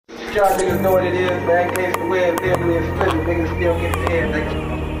Y'all niggas know what it is, man. Gangsta Wez, definitely a split. Niggas still get paid, nigga.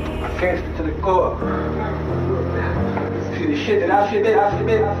 Gangsta to the core. See the shit that I submit.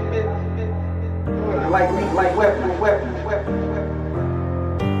 Like weapons.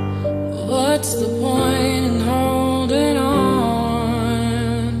 What's the point in holding on?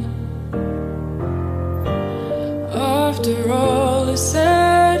 After all is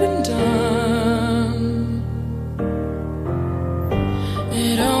said and done,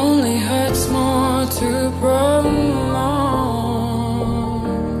 it only hurts more to prolong.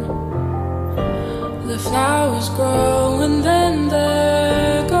 The flowers grow and then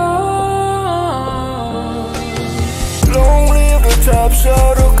they're gone. Long live the top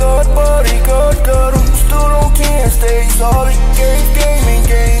shot of God body, God got him. Stood on 10, stay solid. Game and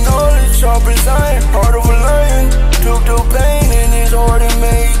gain knowledge. Sharp as iron, heart of a lion. Took the pain in his heart and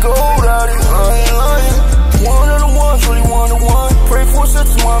made gold out of it. I ain't lying. One of the ones, really one to one. Pray for such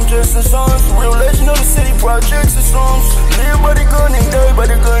a mom, just a son. Real legend of the city, projects and slums. Live by the gun and die by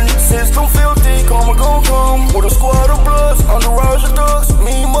the gun. System filthy, karma gon' come. With a squad of bloods, entourage of thugs.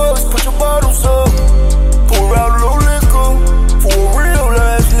 Mean mugs, put your bottles up. Pour out a little liquor for a real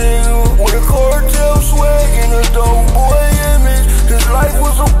ass nigga. With a cartel swag and a dope boy image. His life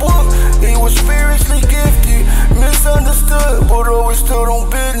was a book, he was spiritually gifted. Misunderstood, but always stood on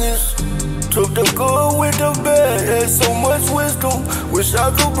business. Took the good with the bad, had so much wisdom. Wish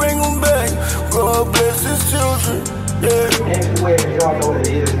I could bring him back. God bless his children, yeah. Gangsta Wez, y'all know what it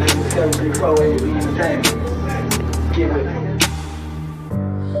is, nigga. 734 AV Entertainment. Get with it.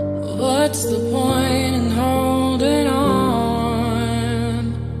 What's the point in holding on?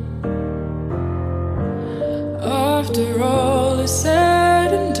 After all is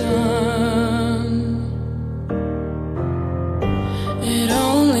said and done, it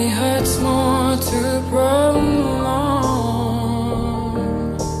only hurts more to prolong.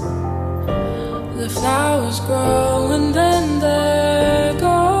 The flowers grow